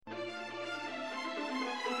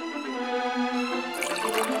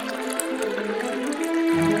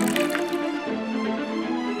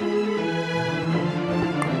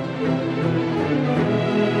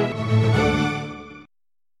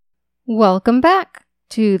Welcome back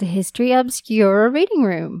to the History Obscura Reading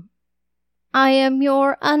Room. I am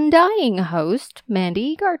your undying host,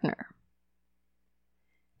 Mandy Gardner.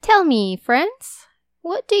 Tell me, friends,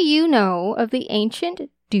 what do you know of the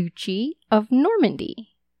ancient Duchy of Normandy?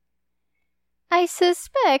 I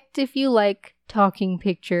suspect if you like talking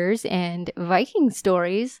pictures and Viking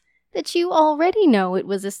stories, that you already know it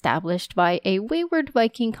was established by a wayward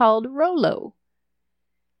Viking called Rollo.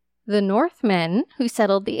 The Northmen who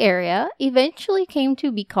settled the area eventually came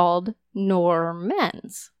to be called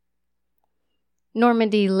Normans.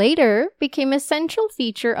 Normandy later became a central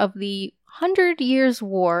feature of the 100 Years'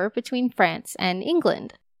 War between France and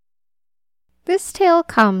England. This tale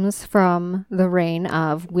comes from the reign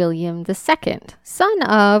of William II, son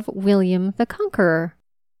of William the Conqueror.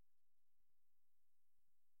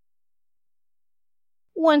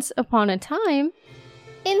 Once upon a time,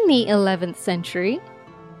 in the 11th century,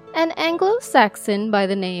 an Anglo-Saxon by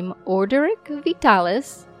the name Orderic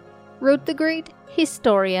Vitalis wrote the great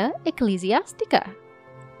Historia Ecclesiastica.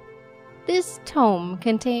 This tome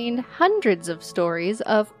contained hundreds of stories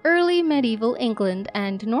of early medieval England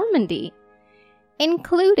and Normandy,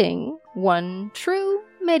 including one true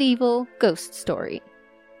medieval ghost story.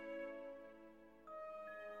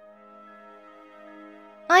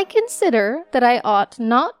 I consider that I ought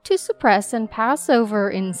not to suppress and pass over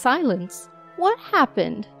in silence what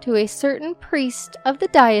happened to a certain priest of the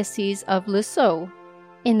Diocese of Lisieux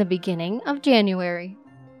in the beginning of January.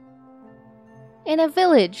 In a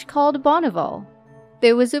village called Bonneval,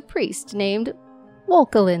 there was a priest named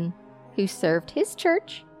Wolkelin who served his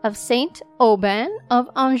church of Saint Aubin of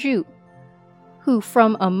Anjou, who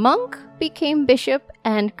from a monk became bishop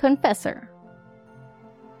and confessor.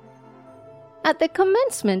 At the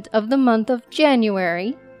commencement of the month of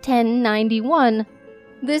January, 1091,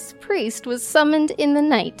 this priest was summoned in the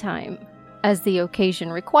nighttime, as the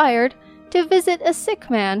occasion required, to visit a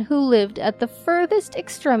sick man who lived at the furthest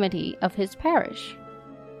extremity of his parish.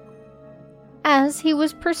 As he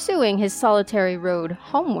was pursuing his solitary road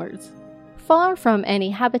homewards, far from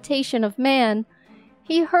any habitation of man,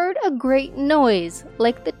 he heard a great noise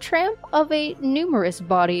like the tramp of a numerous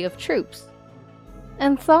body of troops,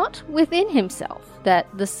 and thought within himself that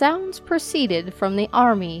the sounds proceeded from the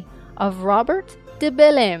army of Robert de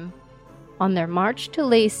Bellême on their march to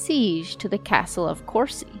lay siege to the castle of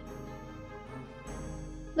Courcy.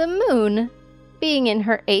 The moon, being in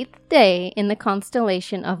her 8th day in the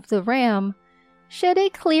constellation of the Ram, shed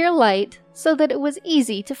a clear light so that it was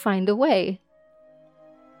easy to find the way.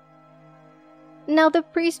 Now the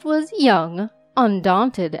priest was young,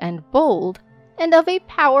 undaunted, and bold, and of a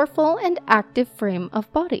powerful and active frame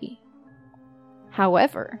of body.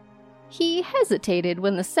 However, he hesitated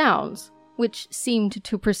when the sounds, which seemed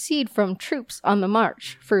to proceed from troops on the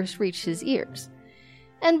march, first reached his ears,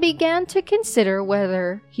 and began to consider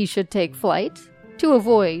whether he should take flight, to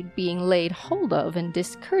avoid being laid hold of and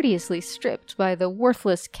discourteously stripped by the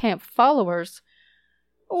worthless camp followers,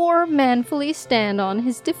 or manfully stand on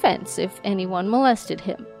his defense if anyone molested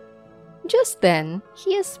him. Just then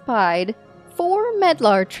he espied 4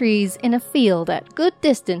 medlar trees in a field at good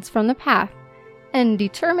distance from the path, and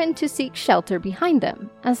determined to seek shelter behind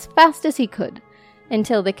them as fast as he could,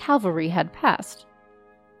 until the cavalry had passed.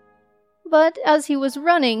 But as he was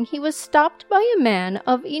running, he was stopped by a man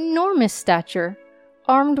of enormous stature,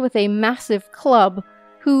 armed with a massive club,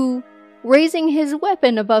 who, raising his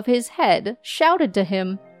weapon above his head, shouted to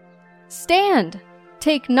him, "Stand!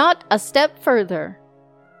 Take not a step further!"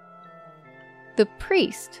 The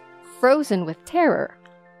priest, frozen with terror,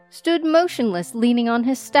 stood motionless, leaning on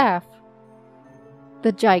his staff.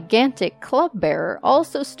 The gigantic club-bearer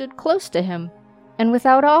also stood close to him, and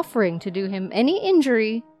without offering to do him any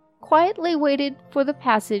injury, quietly waited for the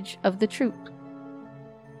passage of the troop.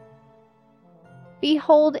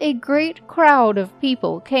 Behold, a great crowd of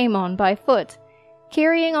people came on by foot,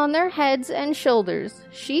 carrying on their heads and shoulders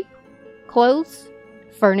sheep, clothes,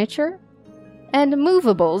 furniture, and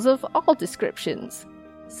movables of all descriptions,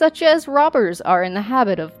 such as robbers are in the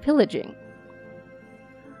habit of pillaging.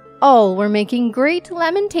 All were making great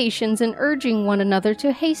lamentations and urging one another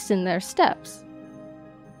to hasten their steps.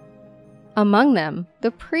 Among them,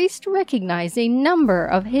 the priest recognized a number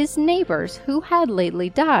of his neighbors who had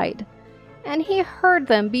lately died, and he heard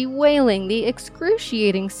them bewailing the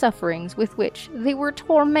excruciating sufferings with which they were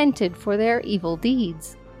tormented for their evil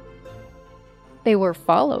deeds. They were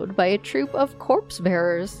followed by a troop of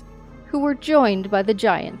corpse-bearers, who were joined by the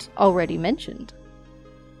giant already mentioned.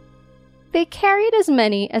 They carried as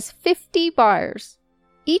many as 50 biers,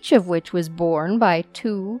 each of which was borne by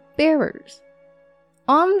 2 bearers.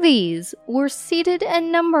 On these were seated a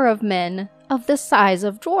number of men of the size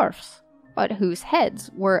of dwarfs, but whose heads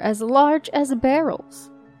were as large as barrels.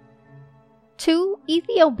 2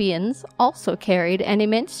 Ethiopians also carried an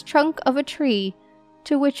immense trunk of a tree,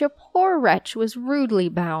 to which a poor wretch was rudely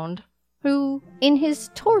bound, who, in his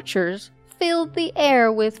tortures, filled the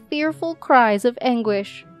air with fearful cries of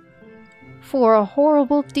anguish. For a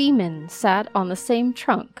horrible demon sat on the same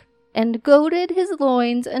trunk, and goaded his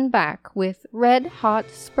loins and back with red-hot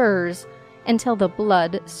spurs until the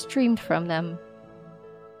blood streamed from them.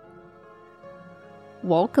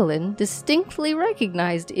 Walkelin distinctly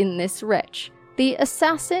recognized in this wretch the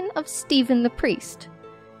assassin of Stephen the priest,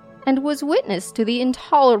 and was witness to the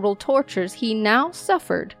intolerable tortures he now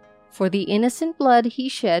suffered for the innocent blood he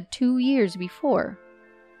shed 2 years before,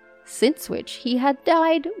 since which he had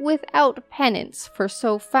died without penance for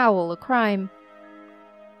so foul a crime.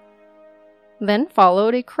 Then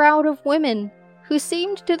followed a crowd of women, who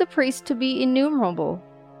seemed to the priest to be innumerable.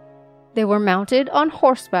 They were mounted on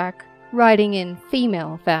horseback, riding in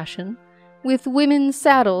female fashion, with women's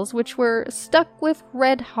saddles which were stuck with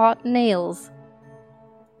red-hot nails.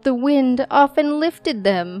 The wind often lifted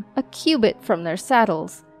them a cubit from their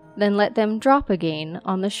saddles, then let them drop again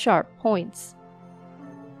on the sharp points.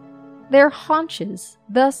 Their haunches,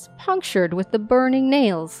 thus punctured with the burning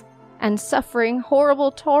nails, and suffering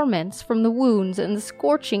horrible torments from the wounds and the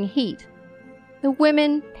scorching heat, the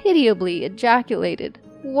women pitiably ejaculated,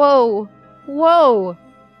 "Woe! Woe!"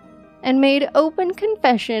 and made open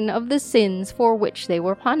confession of the sins for which they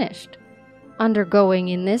were punished, undergoing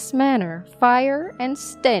in this manner fire and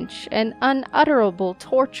stench and unutterable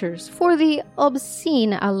tortures for the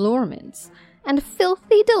obscene allurements and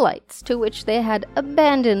filthy delights to which they had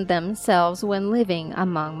abandoned themselves when living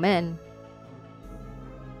among men.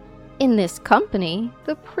 In this company,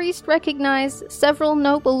 the priest recognized several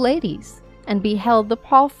noble ladies, and beheld the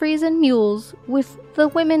palfreys and mules with the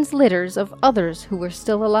women's litters of others who were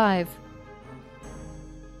still alive.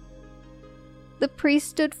 The priest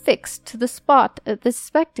stood fixed to the spot at this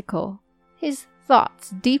spectacle, his thoughts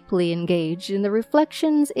deeply engaged in the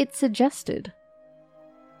reflections it suggested.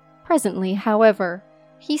 Presently, however,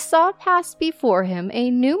 he saw pass before him a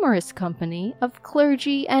numerous company of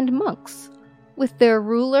clergy and monks, with their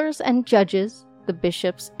rulers and judges, the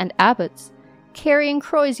bishops and abbots, carrying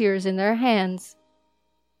croziers in their hands.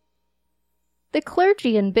 The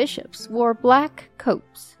clergy and bishops wore black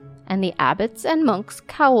coats, and the abbots and monks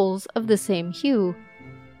cowls of the same hue.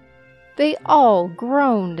 They all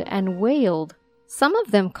groaned and wailed, some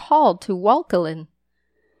of them called to Walkelin,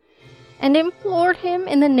 and implored him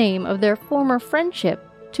in the name of their former friendship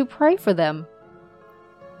to pray for them.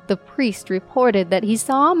 The priest reported that he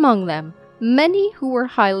saw among them many who were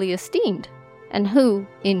highly esteemed, and who,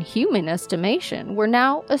 in human estimation, were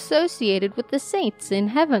now associated with the saints in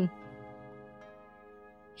heaven.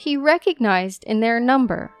 He recognized in their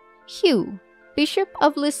number Hugh, Bishop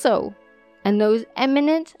of Lisieux, and those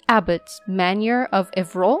eminent abbots Manier of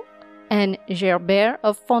Evreux and Gerbert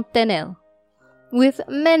of Fontenelle, with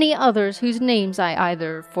many others whose names I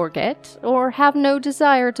either forget or have no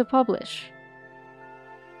desire to publish.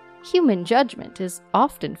 Human judgment is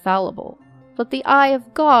often fallible, but the eye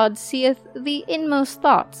of God seeth the inmost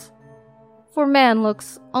thoughts. For man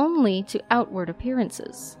looks only to outward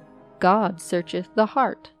appearances. God searcheth the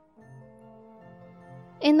heart.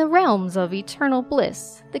 In the realms of eternal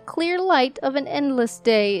bliss, the clear light of an endless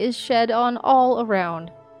day is shed on all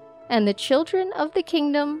around, and the children of the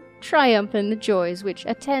kingdom triumph in the joys which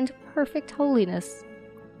attend perfect holiness.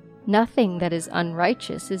 Nothing that is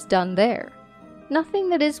unrighteous is done there. Nothing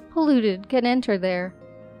that is polluted can enter there.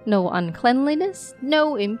 No uncleanliness,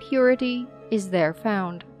 no impurity is there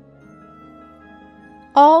found.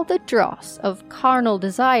 All the dross of carnal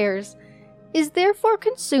desires is therefore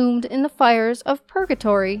consumed in the fires of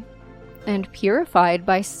purgatory, and purified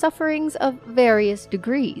by sufferings of various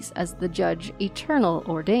degrees as the Judge eternal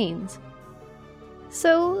ordains.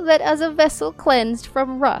 So that as a vessel cleansed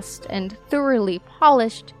from rust and thoroughly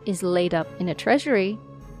polished is laid up in a treasury,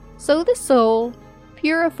 so the soul,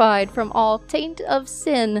 purified from all taint of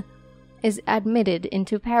sin, is admitted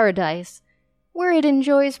into paradise, where it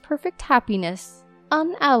enjoys perfect happiness,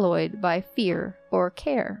 unalloyed by fear or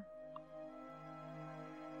care.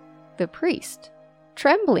 The priest,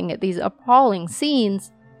 trembling at these appalling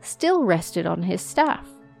scenes, still rested on his staff,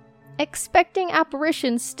 expecting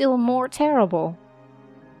apparitions still more terrible.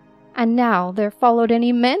 And now there followed an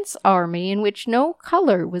immense army in which no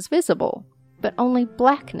color was visible, but only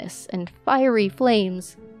blackness and fiery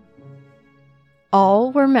flames.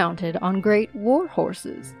 All were mounted on great war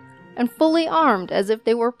horses, and fully armed as if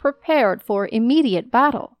they were prepared for immediate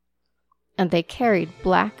battle, and they carried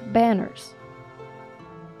black banners.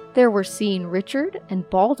 There were seen Richard and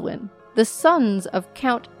Baldwin, the sons of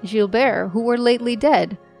Count Gilbert who were lately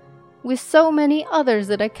dead, with so many others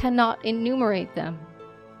that I cannot enumerate them.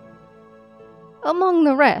 Among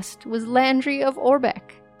the rest was Landry of Orbec,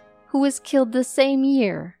 who was killed the same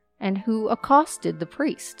year, and who accosted the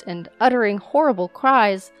priest, and uttering horrible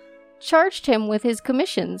cries, charged him with his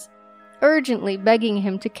commissions, urgently begging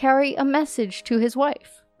him to carry a message to his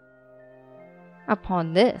wife.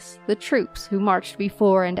 Upon this, the troops who marched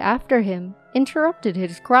before and after him interrupted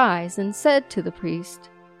his cries and said to the priest,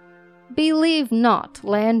 "Believe not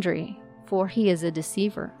Landry, for he is a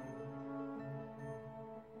deceiver."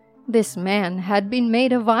 This man had been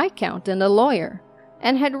made a viscount and a lawyer,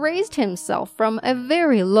 and had raised himself from a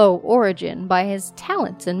very low origin by his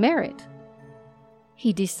talents and merit.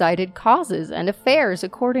 He decided causes and affairs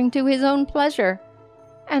according to his own pleasure,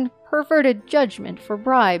 and perverted judgment for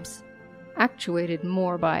bribes, actuated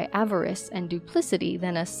more by avarice and duplicity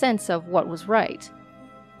than a sense of what was right.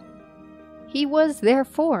 He was,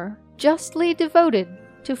 therefore, justly devoted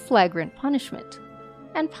to flagrant punishment,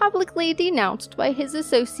 and publicly denounced by his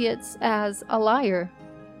associates as a liar.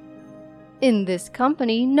 In this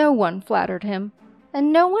company no one flattered him,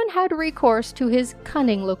 and no one had recourse to his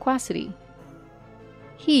cunning loquacity.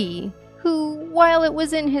 He, who, while it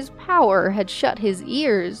was in his power, had shut his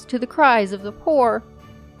ears to the cries of the poor,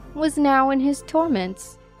 was now in his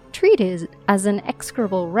torments treated as an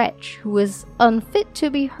execrable wretch who was unfit to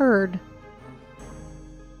be heard.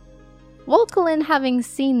 Volkelin, having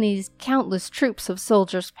seen these countless troops of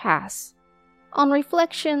soldiers pass, on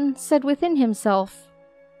reflection said within himself,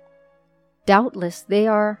 "Doubtless they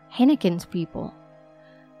are Henneken's people.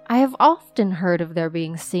 I have often heard of their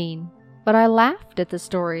being seen, but I laughed at the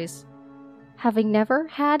stories, having never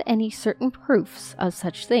had any certain proofs of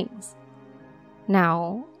such things.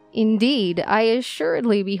 Now, indeed, I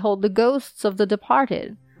assuredly behold the ghosts of the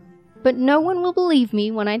departed, but no one will believe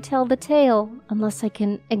me when I tell the tale unless I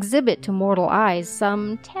can exhibit to mortal eyes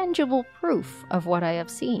some tangible proof of what I have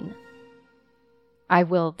seen. I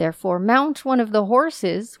will therefore mount one of the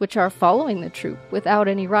horses which are following the troop without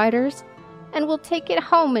any riders, and will take it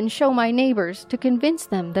home and show my neighbors to convince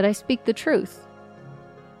them that I speak the truth."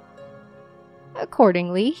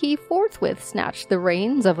 Accordingly, he forthwith snatched the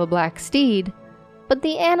reins of a black steed, but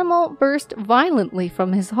the animal burst violently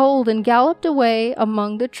from his hold and galloped away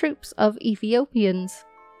among the troops of Ethiopians.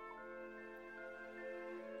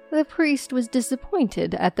 The priest was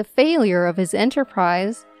disappointed at the failure of his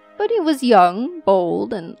enterprise, but he was young,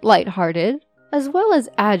 bold, and light-hearted, as well as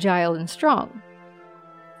agile and strong.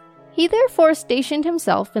 He therefore stationed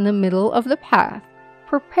himself in the middle of the path,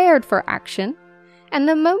 prepared for action, and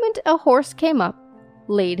the moment a horse came up,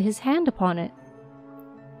 laid his hand upon it.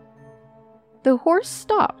 The horse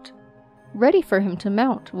stopped, ready for him to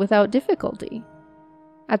mount without difficulty,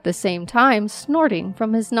 at the same time snorting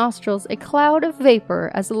from his nostrils a cloud of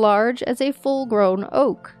vapor as large as a full-grown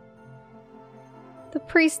oak. The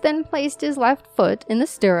priest then placed his left foot in the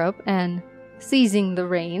stirrup and, seizing the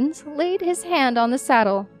reins, laid his hand on the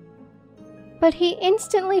saddle. But he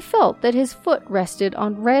instantly felt that his foot rested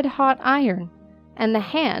on red-hot iron, and the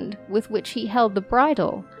hand with which he held the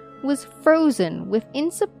bridle was frozen with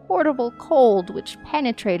insupportable cold which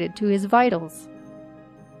penetrated to his vitals.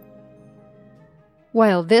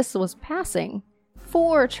 While this was passing,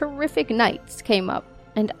 4 terrific knights came up,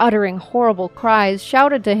 and uttering horrible cries,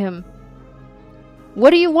 shouted to him,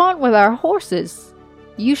 "What do you want with our horses?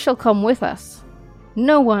 You shall come with us.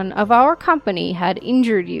 No one of our company had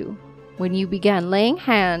injured you when you began laying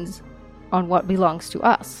hands on what belongs to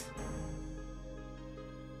us."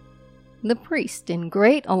 The priest, in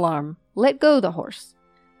great alarm, let go the horse,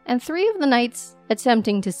 and 3 of the knights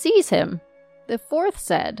attempting to seize him, the 4th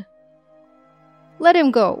said, "Let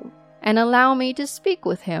him go, and allow me to speak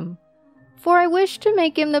with him, for I wish to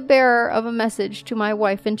make him the bearer of a message to my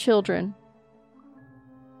wife and children."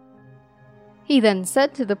 He then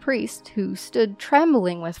said to the priest, who stood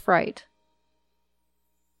trembling with fright,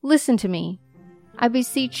 "Listen to me, I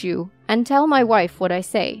beseech you, and tell my wife what I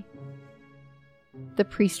say." The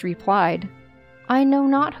priest replied, "I know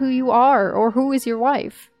not who you are, or who is your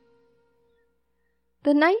wife."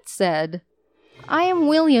 The knight said, "I am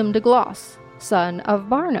William de Gloss, son of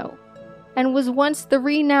Barno, and was once the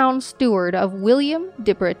renowned steward of William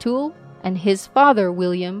de Bretul and his father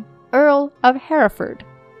William, Earl of Hereford.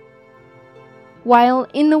 While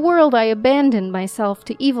in the world I abandoned myself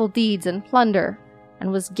to evil deeds and plunder,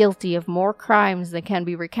 and was guilty of more crimes than can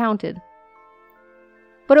be recounted.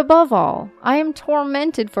 But above all, I am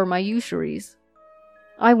tormented for my usuries.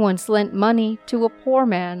 I once lent money to a poor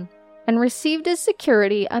man, and received as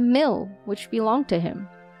security a mill which belonged to him.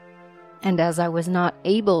 And as I was not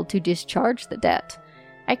able to discharge the debt,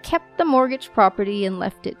 I kept the mortgaged property and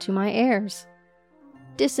left it to my heirs,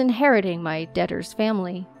 disinheriting my debtor's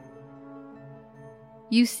family.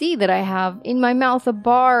 You see that I have in my mouth a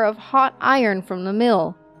bar of hot iron from the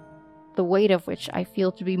mill, the weight of which I feel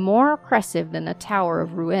to be more oppressive than the Tower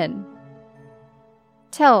of Rouen.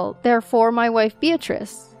 Tell, therefore, my wife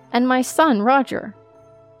Beatrice and my son Roger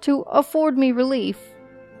to afford me relief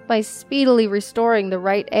by speedily restoring the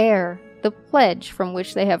right heir the pledge from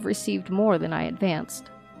which they have received more than I advanced."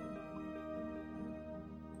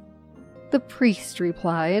 The priest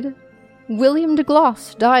replied, "William de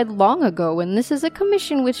Gloss died long ago, and this is a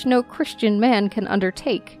commission which no Christian man can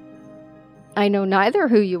undertake. I know neither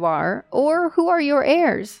who you are, or who are your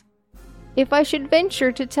heirs. If I should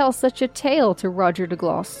venture to tell such a tale to Roger de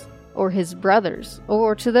Gloss, or his brothers,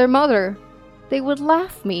 or to their mother, they would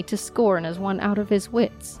laugh me to scorn as one out of his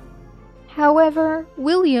wits." However,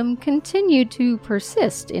 William continued to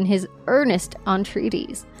persist in his earnest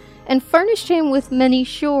entreaties, and furnished him with many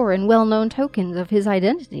sure and well-known tokens of his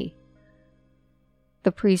identity.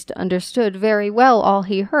 The priest understood very well all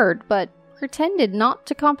he heard, but pretended not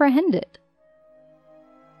to comprehend it.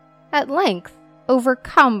 At length,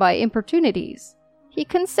 overcome by importunities, he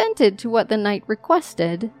consented to what the knight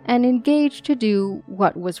requested, and engaged to do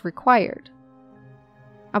what was required.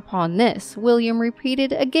 Upon this, William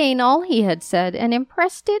repeated again all he had said, and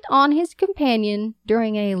impressed it on his companion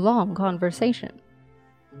during a long conversation.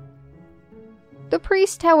 The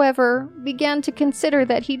priest, however, began to consider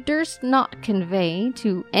that he durst not convey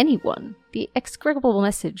to anyone the execrable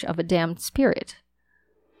message of a damned spirit.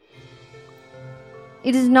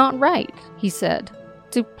 "It is not right," he said,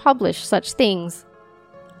 "to publish such things.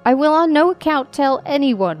 I will on no account tell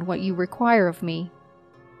anyone what you require of me."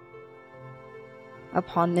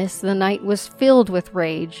 Upon this, the knight was filled with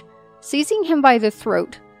rage, seizing him by the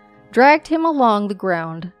throat, dragged him along the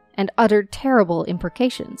ground, and uttered terrible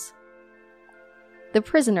imprecations. The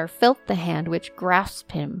prisoner felt the hand which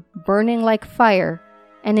grasped him, burning like fire,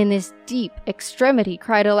 and in this deep extremity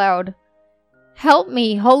cried aloud, "Help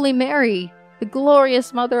me, Holy Mary, the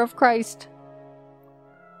glorious Mother of Christ!"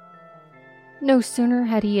 No sooner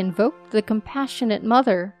had he invoked the compassionate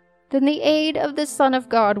Mother than the aid of the Son of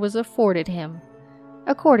God was afforded him,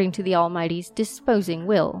 according to the Almighty's disposing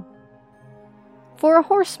will. For a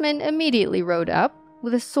horseman immediately rode up,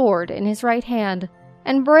 with a sword in his right hand,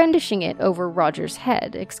 and brandishing it over Roger's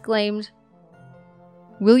head, exclaimed,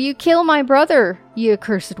 "Will you kill my brother, ye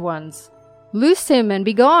accursed ones? Loose him and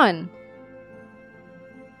be gone!"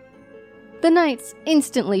 The knights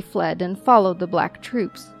instantly fled and followed the black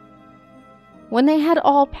troops. When they had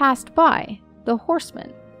all passed by, the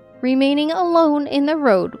horseman, remaining alone in the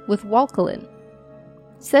road with Walkelin,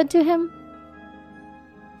 said to him,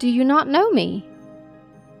 "Do you not know me?"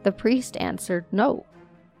 The priest answered, "No."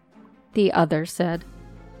 The other said,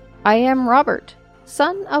 "I am Robert,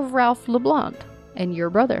 son of Ralph Leblanc, and your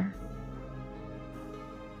brother."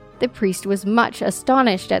 The priest was much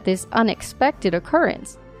astonished at this unexpected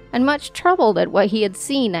occurrence, and much troubled at what he had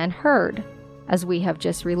seen and heard, as we have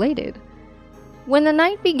just related, when the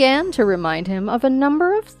knight began to remind him of a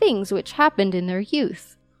number of things which happened in their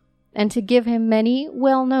youth, and to give him many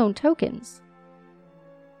well-known tokens.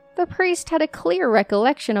 The priest had a clear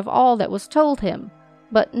recollection of all that was told him,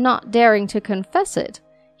 but not daring to confess it,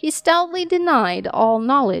 he stoutly denied all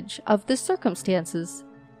knowledge of the circumstances.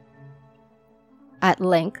 At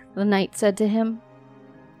length the knight said to him,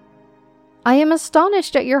 "I am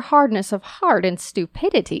astonished at your hardness of heart and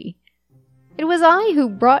stupidity. It was I who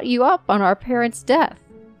brought you up on our parents' death,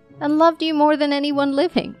 and loved you more than anyone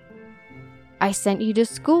living. I sent you to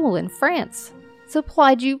school in France,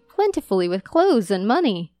 supplied you plentifully with clothes and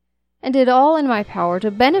money, and did all in my power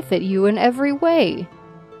to benefit you in every way.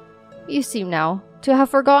 You seem now to have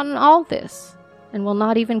forgotten all this, and will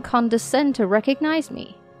not even condescend to recognize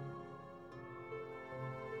me."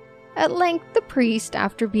 At length the priest,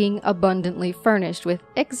 after being abundantly furnished with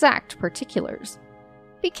exact particulars,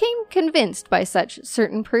 became convinced by such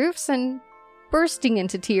certain proofs, and, bursting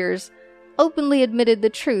into tears, openly admitted the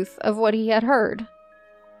truth of what he had heard.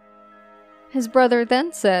 His brother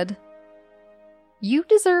then said, "You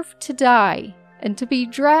deserve to die, and to be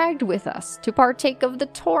dragged with us to partake of the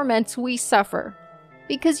torments we suffer,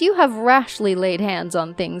 because you have rashly laid hands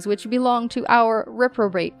on things which belong to our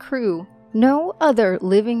reprobate crew. No other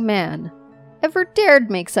living man ever dared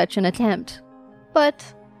make such an attempt,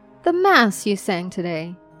 but the Mass you sang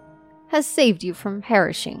today has saved you from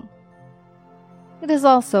perishing. It has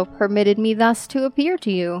also permitted me thus to appear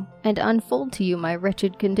to you and unfold to you my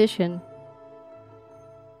wretched condition.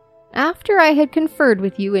 After I had conferred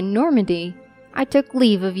with you in Normandy, I took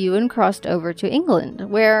leave of you and crossed over to England,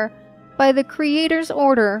 where, By the Creator's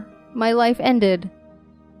order, my life ended,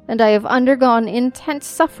 and I have undergone intense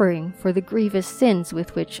suffering for the grievous sins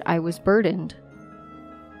with which I was burdened.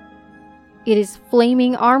 It is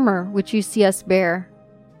flaming armor which you see us bear.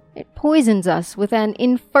 It poisons us with an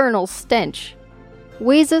infernal stench,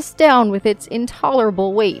 weighs us down with its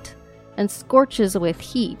intolerable weight, and scorches with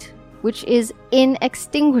heat, which is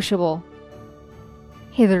inextinguishable.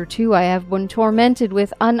 Hitherto I have been tormented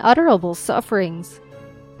with unutterable sufferings,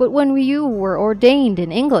 but when you were ordained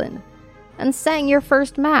in England, and sang your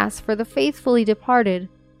first Mass for the faithfully departed,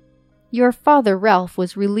 your father Ralph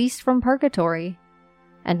was released from purgatory,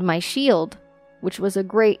 and my shield, which was a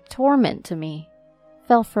great torment to me,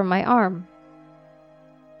 fell from my arm.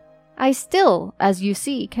 I still, as you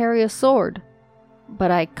see, carry a sword, but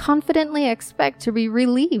I confidently expect to be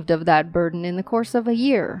relieved of that burden in the course of a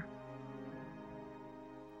year."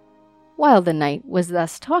 While the knight was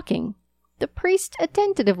thus talking, the priest,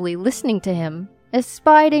 attentively listening to him,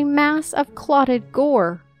 espied a mass of clotted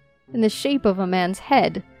gore, in the shape of a man's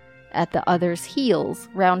head, at the other's heels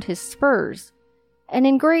round his spurs, and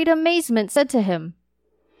in great amazement said to him,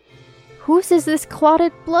 "Whose is this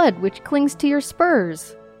clotted blood which clings to your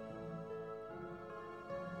spurs?"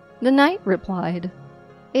 The knight replied,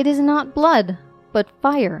 "It is not blood, but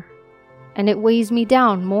fire, and it weighs me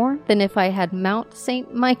down more than if I had Mount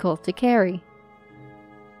St. Michael to carry.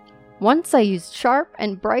 Once I used sharp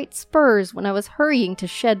and bright spurs when I was hurrying to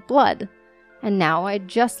shed blood, and now I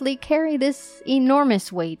justly carry this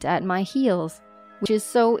enormous weight at my heels, which is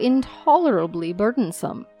so intolerably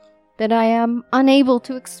burdensome that I am unable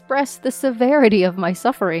to express the severity of my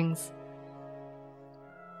sufferings.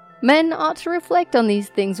 Men ought to reflect on these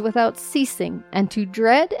things without ceasing, and to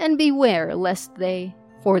dread and beware lest they,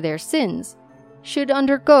 for their sins, should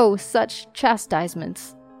undergo such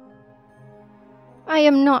chastisements. I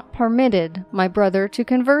am not permitted, my brother, to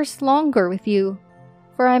converse longer with you,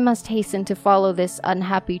 for I must hasten to follow this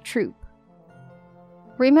unhappy troop.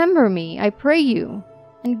 Remember me, I pray you,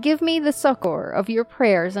 and give me the succor of your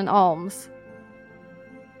prayers and alms.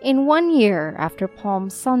 In 1 year after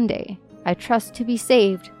Palm Sunday, I trust to be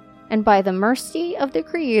saved, and by the mercy of the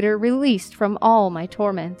Creator released from all my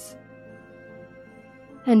torments.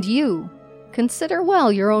 And you, consider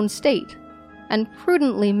well your own state, and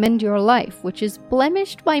prudently mend your life, which is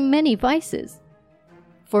blemished by many vices,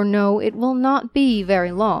 for know it will not be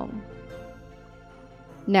very long.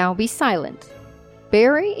 Now be silent.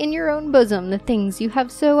 Bury in your own bosom the things you have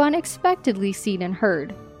so unexpectedly seen and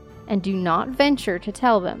heard, and do not venture to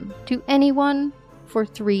tell them to anyone for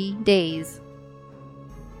 3 days."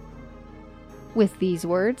 With these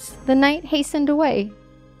words, the knight hastened away.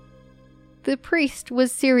 The priest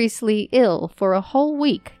was seriously ill for a whole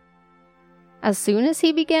week. As soon as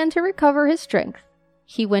he began to recover his strength,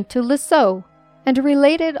 he went to Le Sceau and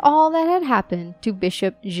related all that had happened to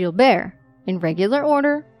Bishop Gilbert in regular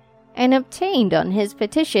order, and obtained on his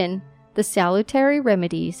petition the salutary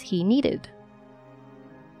remedies he needed.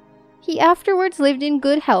 He afterwards lived in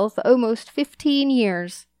good health almost 15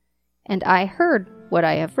 years, and I heard what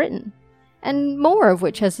I have written, and more of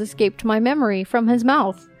which has escaped my memory from his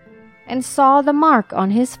mouth, and saw the mark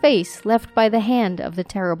on his face left by the hand of the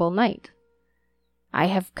terrible knight. I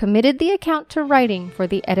have committed the account to writing for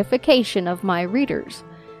the edification of my readers,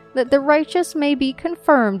 that the righteous may be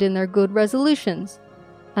confirmed in their good resolutions,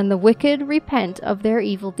 and the wicked repent of their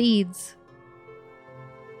evil deeds.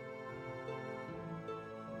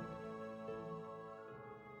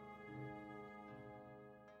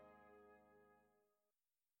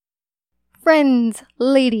 Friends,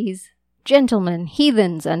 ladies, gentlemen,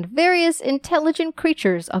 heathens, and various intelligent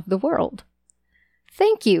creatures of the world,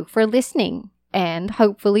 thank you for listening and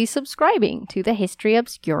hopefully subscribing to the History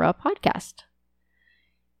Obscura podcast.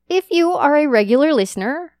 If you are a regular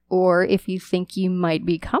listener, or if you think you might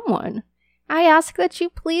become one, I ask that you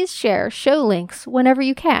please share show links whenever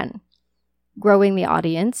you can. Growing the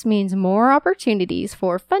audience means more opportunities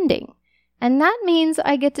for funding, and that means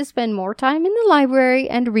I get to spend more time in the library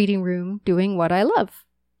and reading room doing what I love.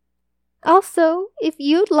 Also, if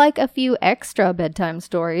you'd like a few extra bedtime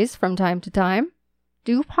stories from time to time,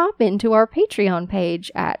 do pop into our Patreon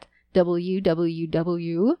page at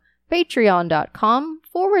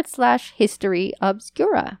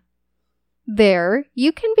www.patreon.com/historyobscura. There,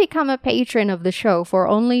 you can become a patron of the show for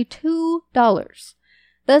only $2,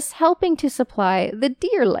 thus helping to supply the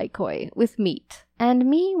dear Lycoi with meat, and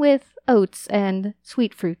me with oats and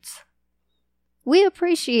sweet fruits. We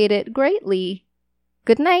appreciate it greatly.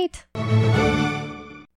 Good night!